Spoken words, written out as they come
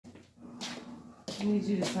I need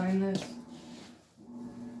you to sign this.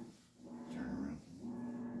 Turn around.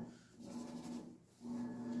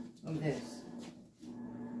 On this.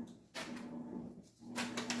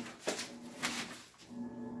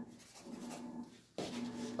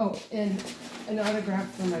 Oh, and an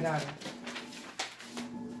autograph for my daughter.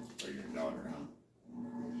 For your daughter, huh?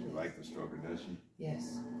 She like the stroker, does she?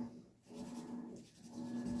 Yes.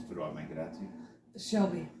 Who do I make it out to?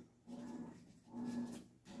 Shelby.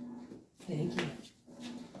 Thank you.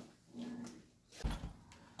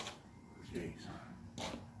 Jeez.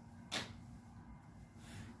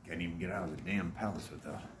 Can't even get out of the damn palace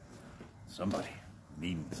without somebody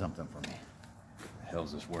needing something from me. What the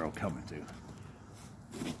hell's this world coming to?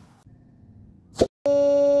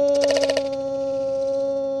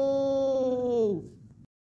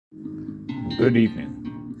 Good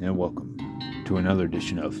evening and welcome to another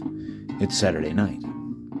edition of It's Saturday Night.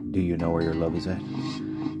 Do you know where your love is at?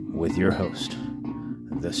 With your host,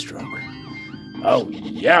 The Stroke. Oh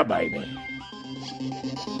yeah, baby.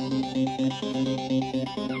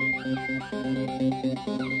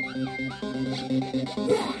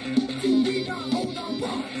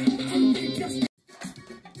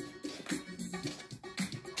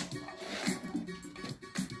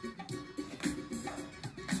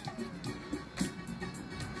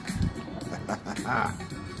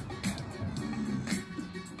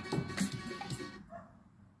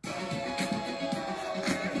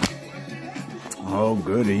 Oh,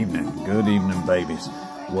 good evening, babies.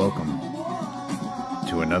 Welcome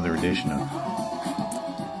to another edition of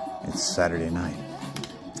It's Saturday Night.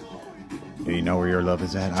 Do you know where your love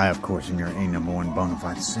is at? I, of course, am your #1 bona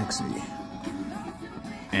fide sexy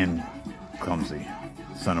and clumsy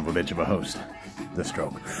son of a bitch of a host, The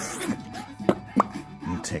Stroke.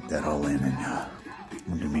 You take that all in and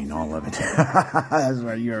what do you mean all of it? That's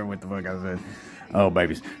right, you heard what the fuck I said. Oh,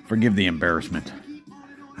 babies, forgive the embarrassment.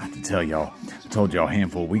 I have to tell y'all, I told y'all a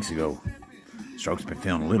handful of weeks ago, Stroke's been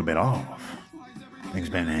feeling a little bit off. Things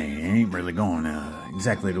been, ain't really going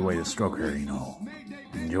exactly the way the Stroker,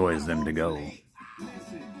 enjoys them to go.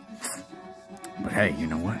 But hey, you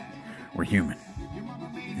know what? We're human.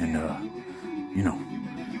 And,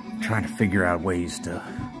 trying to figure out ways to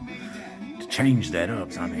change that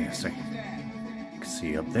up. So I mean, you can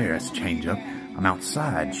see up there, that's a change up. I'm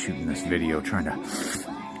outside shooting this video trying to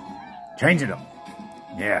change it up.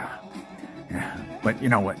 Yeah. But you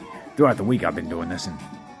know what? Throughout the week I've been doing this and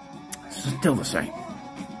it's still the same.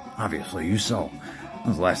 Obviously, you saw. When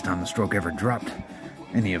was the last time the Stroke ever dropped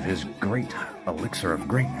any of his great elixir of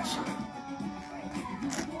greatness?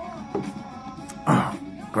 Oh,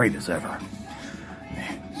 great as ever.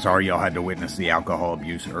 Sorry y'all had to witness the alcohol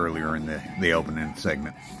abuse earlier in the opening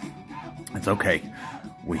segment. It's okay.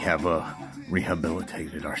 We have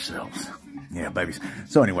rehabilitated ourselves. Yeah, babies.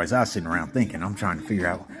 So anyways, I was sitting around thinking, I'm trying to figure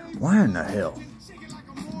out why in the hell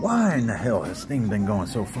has this thing been going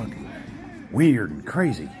so fucking weird and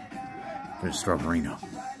crazy for the Strokerino?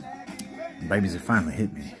 And babies, it finally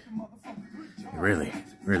hit me. It really,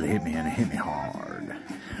 really hit me, and it hit me hard.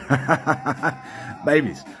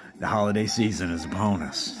 Babies, the holiday season is upon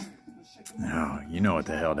us. Now, you know what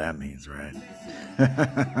the hell that means, right?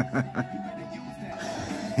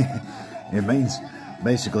 It means,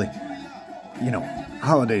 basically,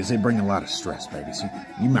 holidays, they bring a lot of stress, babies.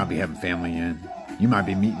 You might be having family in. You might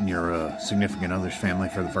be meeting your significant other's family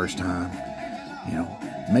for the first time.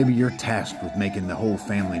 Maybe you're tasked with making the whole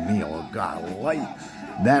family meal. Oh, God,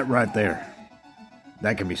 that right there,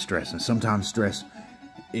 that can be stress. And sometimes stress,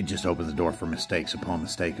 it just opens the door for mistakes upon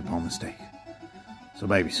mistake upon mistake. So,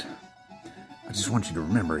 babies, I just want you to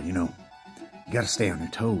remember, you got to stay on your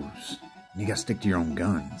toes. You got to stick to your own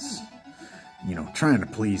guns. Trying to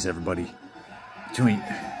please everybody.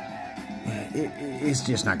 It's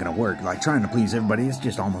just not going to work. Like, trying to please everybody, it's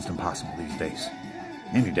just almost impossible these days.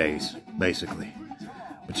 Any days, basically.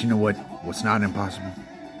 But you know what? What's not impossible?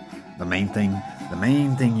 The main thing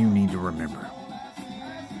you need to remember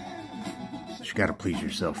is you got to please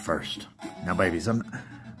yourself first. Now, babies,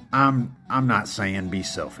 I'm not saying be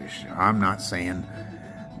selfish. I'm not saying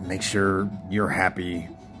make sure you're happy,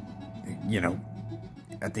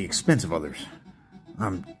 at the expense of others.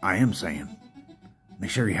 I am saying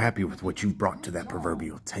make sure you're happy with what you've brought to that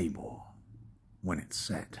proverbial table when it's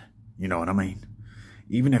set. You know what I mean?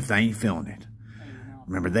 Even if they ain't feeling it.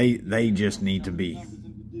 Remember, they just need to be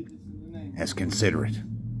as considerate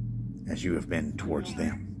as you have been towards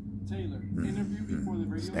them.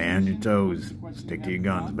 Stay on your toes. Stick to your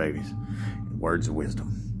guns, babies. Words of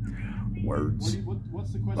wisdom. Words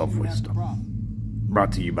of wisdom.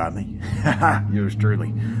 Brought to you by me. Yours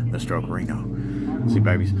truly, the Strokerino. See,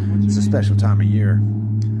 babies, it's a special time of year.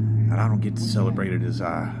 And I don't get to celebrate it as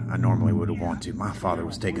I normally would have wanted to. My father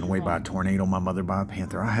was taken away by a tornado, my mother by a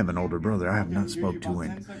panther. I have an older brother I have not spoke to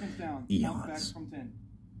in eons.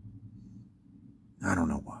 I don't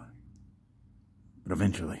know why. But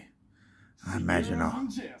eventually, I imagine I'll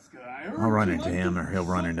run into him or he'll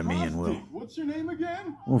run into me and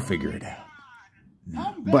we'll figure it out.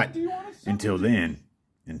 But until then,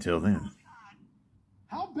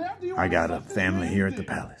 I got a family here at the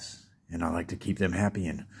palace, and I like to keep them happy.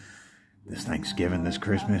 And this Thanksgiving, this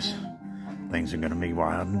Christmas, things are going to be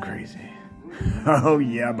wild and crazy. Oh,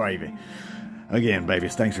 yeah, baby. Again,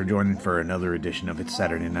 babies, thanks for joining for another edition of It's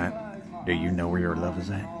Saturday Night. Do you know where your love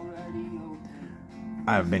is at?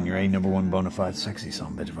 I've been your #1 bona fide sexy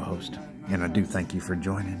son-bitch of a host, and I do thank you for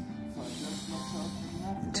joining.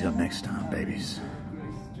 Until next time, babies,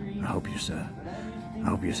 I hope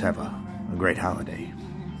you have a great holiday.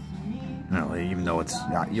 Well, even though it's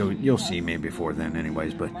you'll see me before then,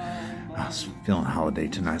 anyways. But I was feeling a holiday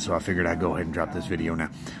tonight, so I figured I'd go ahead and drop this video now.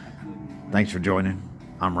 Thanks for joining.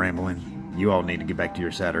 I'm rambling. You all need to get back to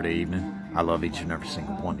your Saturday evening. I love each and every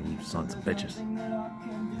single one of you sons of bitches,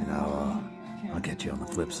 and I'll catch you on the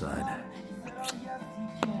flip side.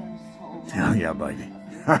 Oh yeah, baby.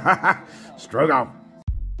 Stroke off.